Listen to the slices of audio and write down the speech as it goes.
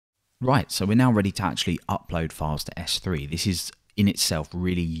Right, so we're now ready to actually upload files to S3. This is in itself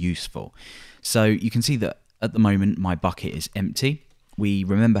really useful. So you can see that at the moment my bucket is empty. We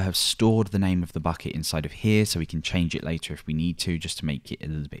remember have stored the name of the bucket inside of here, so we can change it later if we need to, just to make it a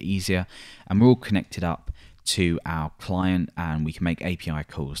little bit easier. And we're all connected up to our client, and we can make API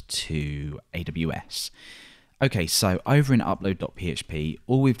calls to AWS. Okay, so over in upload.php,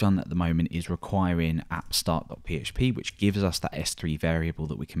 all we've done at the moment is requiring app_start.php, which gives us that S3 variable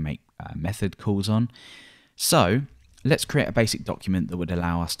that we can make method calls on. So let's create a basic document that would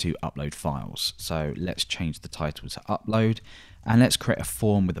allow us to upload files. So let's change the title to upload, and let's create a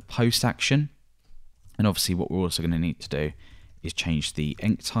form with a post action. And obviously what we're also going to need to do is change the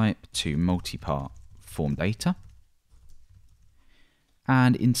enc type to multi-part form data.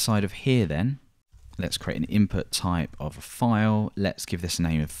 And inside of here then, let's create an input type of a file. Let's give this a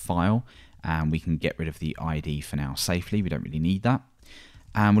name of file, and we can get rid of the ID for now safely. We don't really need that.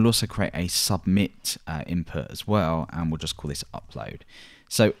 And we'll also create a submit input as well, and we'll just call this upload.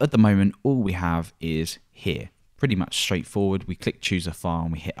 So at the moment, all we have is here. Pretty much straightforward. We click choose a file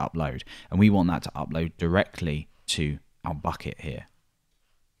and we hit upload, and we want that to upload directly to our bucket here.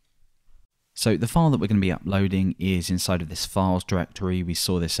 So the file that we're going to be uploading is inside of this files directory. We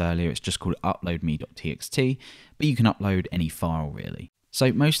saw this earlier. It's just called uploadme.txt, but you can upload any file really.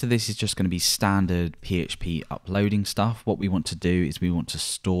 So most of this is just going to be standard PHP uploading stuff. What we want to do is we want to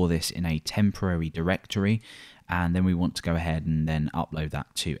store this in a temporary directory, and then we want to go ahead and then upload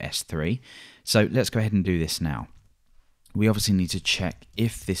that to S3. So let's go ahead and do this now. We obviously need to check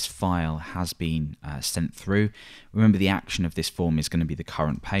if this file has been sent through. Remember, the action of this form is going to be the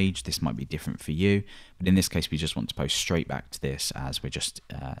current page. This might be different for you, but in this case we just want to post straight back to this, as we're just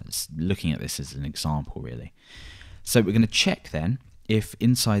looking at this as an example really. So we're going to check then if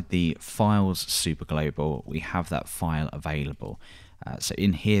inside the files superglobal we have that file available. So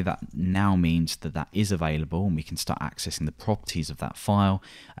in here, that now means that that is available, and we can start accessing the properties of that file,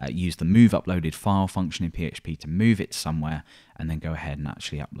 use the move uploaded file function in PHP to move it somewhere, and then go ahead and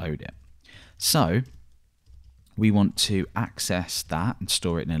actually upload it. So we want to access that and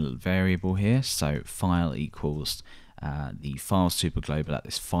store it in a little variable here. So file equals the file superglobal at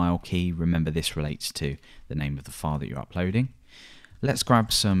this file key. Remember, this relates to the name of the file that you're uploading. Let's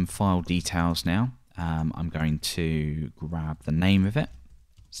grab some file details now. I'm going to grab the name of it.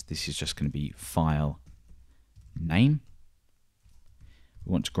 So this is just going to be file name.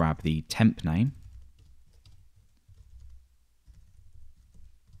 We want to grab the temp name.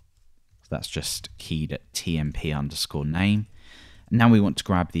 So that's just keyed at tmp_name. Now we want to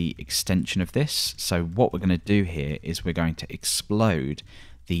grab the extension of this. So what we're going to do here is we're going to explode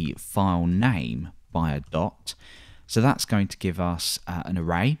the file name by a dot. So that's going to give us an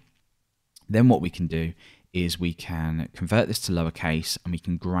array. Then what we can do is we can convert this to lowercase, and we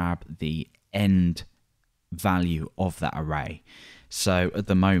can grab the end value of that array. So at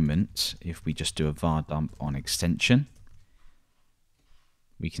the moment, if we just do a var dump on extension,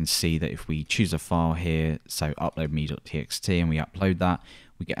 we can see that if we choose a file here, so uploadme.txt, and we upload that,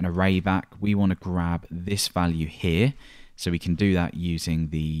 we get an array back. We want to grab this value here, so we can do that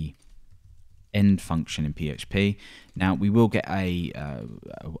using the end function in PHP. Now we will get a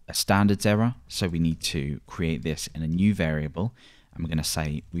standards error, so we need to create this in a new variable, and we're going to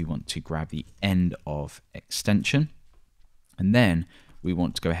say we want to grab the end of extension, and then we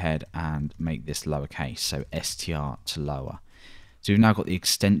want to go ahead and make this lowercase, so str to lower. So we've now got the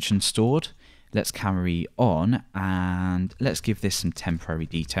extension stored. Let's carry on and let's give this some temporary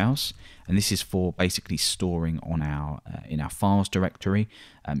details. And this is for basically storing on our in our files directory.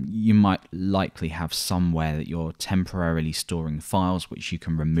 You might likely have somewhere that you're temporarily storing files which you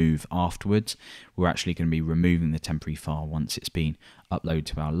can remove afterwards. We're actually going to be removing the temporary file once it's been uploaded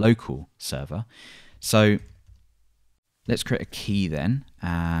to our local server. So let's create a key then,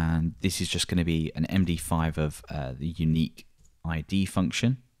 and this is just going to be an MD5 of the unique ID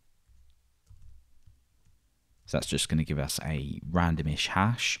function. So that's just going to give us a randomish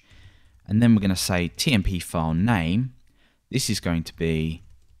hash. And then we're going to say tmp file name. This is going to be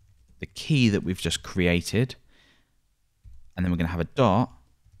the key that we've just created. And then we're going to have a dot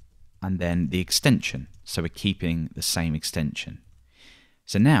and then the extension. So we're keeping the same extension.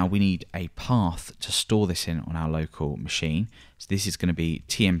 So now we need a path to store this in on our local machine. So this is going to be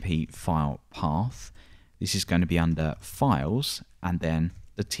tmp file path. This is going to be under files and then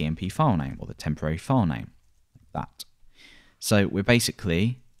the tmp file name, or the temporary file name. That. So we're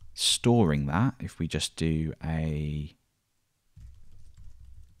basically storing that. If we just do a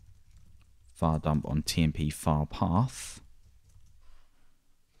var dump on tmp file path,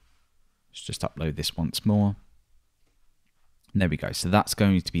 let's just upload this once more. There we go. So that's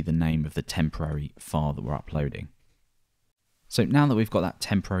going to be the name of the temporary file that we're uploading. So now that we've got that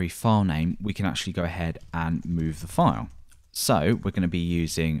temporary file name, we can actually go ahead and move the file. So we're going to be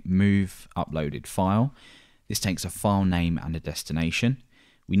using move uploaded file. This takes a file name and a destination.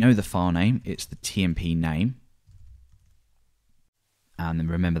 We know the file name, it's the TMP name. And then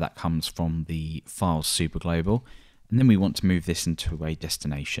remember that comes from the file superglobal. And then we want to move this into a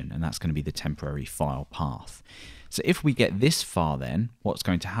destination, and that's going to be the temporary file path. So if we get this far, then what's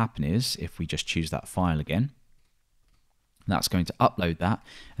going to happen is, if we just choose that file again, that's going to upload that,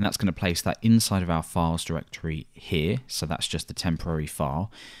 and that's going to place that inside of our files directory here. So that's just the temporary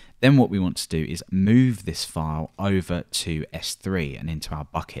file. Then what we want to do is move this file over to S3 and into our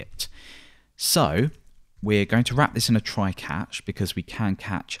bucket. So we're going to wrap this in a try catch, because we can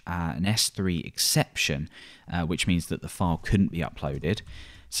catch an S3 exception, which means that the file couldn't be uploaded.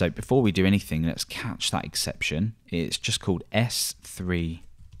 So before we do anything, let's catch that exception. It's just called S3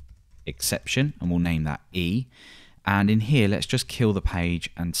 exception, and we'll name that E. And in here, let's just kill the page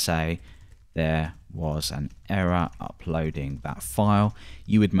and say there was an error uploading that file.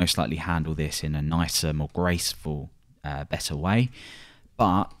 You would most likely handle this in a nicer, more graceful, better way,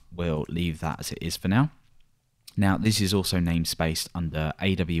 but we'll leave that as it is for now. Now, this is also namespaced under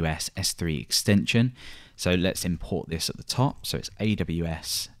AWS S3 extension. So let's import this at the top. So it's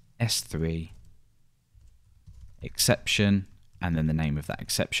AWS S3 exception, and then the name of that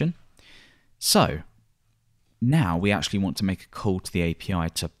exception. So now we actually want to make a call to the API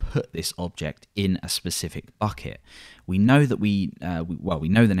to put this object in a specific bucket. We know that we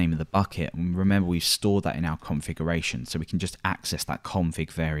know the name of the bucket, and remember we've stored that in our configuration, so we can just access that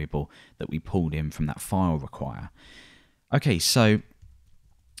config variable that we pulled in from that file require. Okay, so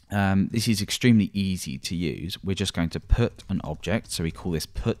this is extremely easy to use. We're just going to put an object, so we call this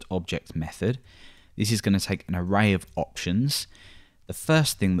put object method. This is going to take an array of options. The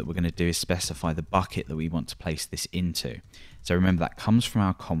first thing that we're going to do is specify the bucket that we want to place this into. So remember, that comes from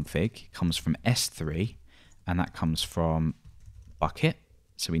our config, comes from S3, and that comes from bucket.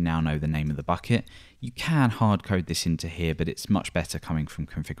 So we now know the name of the bucket. You can hard code this into here, but it's much better coming from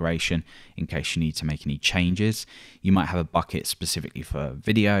configuration in case you need to make any changes. You might have a bucket specifically for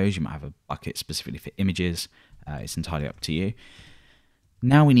videos, you might have a bucket specifically for images. It's entirely up to you.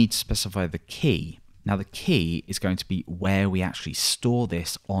 Now we need to specify the key. Now the key is going to be where we actually store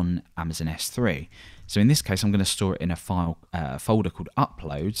this on Amazon S3. So in this case, I'm going to store it in a folder called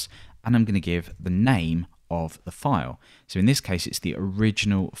uploads, and I'm going to give the name of the file. So in this case, it's the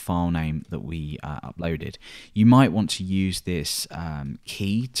original file name that we uploaded. You might want to use this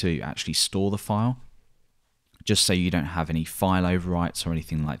key to actually store the file, just so you don't have any file overwrites or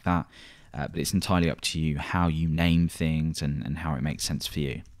anything like that. But it's entirely up to you how you name things and how it makes sense for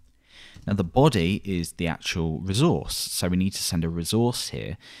you. Now the body is the actual resource, so we need to send a resource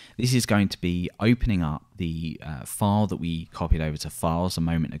here. This is going to be opening up the file that we copied over to files a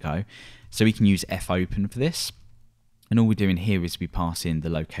moment ago. So we can use fopen for this, and all we're doing here is we pass in the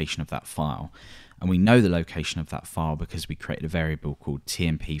location of that file. And we know the location of that file because we created a variable called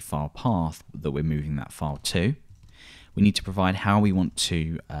TMP file path that we're moving that file to. We need to provide how we want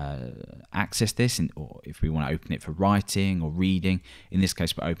to access this, or if we want to open it for writing or reading. In this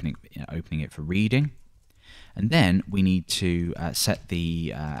case, we're opening it for reading. And then we need to set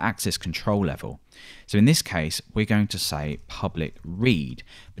the access control level. So in this case, we're going to say public read.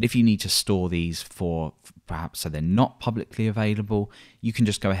 But if you need to store these for perhaps so they're not publicly available, you can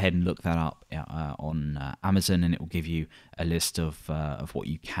just go ahead and look that up on Amazon, and it will give you a list of what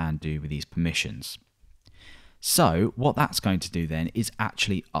you can do with these permissions. So what that's going to do then is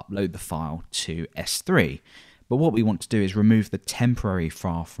actually upload the file to S3. But what we want to do is remove the temporary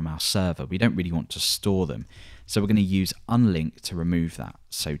file from our server. We don't really want to store them. So we're going to use unlink to remove that.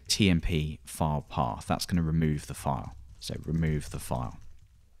 So TMP file path, that's going to remove the file. So remove the file.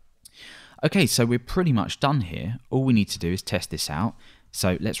 Okay, so we're pretty much done here. All we need to do is test this out.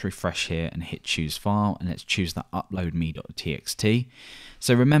 So let's refresh here and hit choose file, and let's choose the uploadme.txt.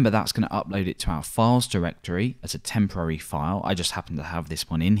 So remember, that's going to upload it to our files directory as a temporary file. I just happen to have this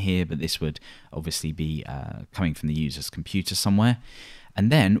one in here, but this would obviously be coming from the user's computer somewhere.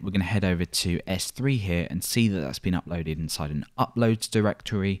 And then we're going to head over to S3 here and see that that's been uploaded inside an uploads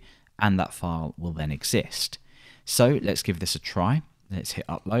directory, and that file will then exist. So let's give this a try. Let's hit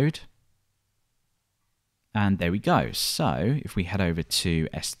upload. And there we go. So if we head over to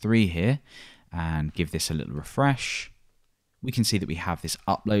S3 here and give this a little refresh, we can see that we have this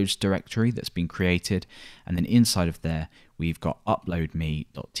uploads directory that's been created, and then inside of there we've got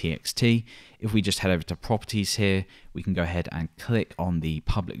uploadme.txt. If we just head over to properties here, we can go ahead and click on the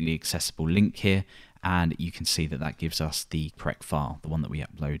publicly accessible link here, and you can see that that gives us the correct file, the one that we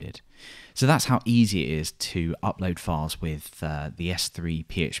uploaded. So that's how easy it is to upload files with the S3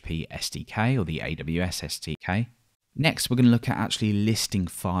 PHP SDK or the AWS SDK. Next, we're going to look at actually listing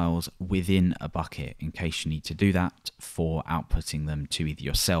files within a bucket in case you need to do that for outputting them to either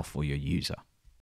yourself or your user.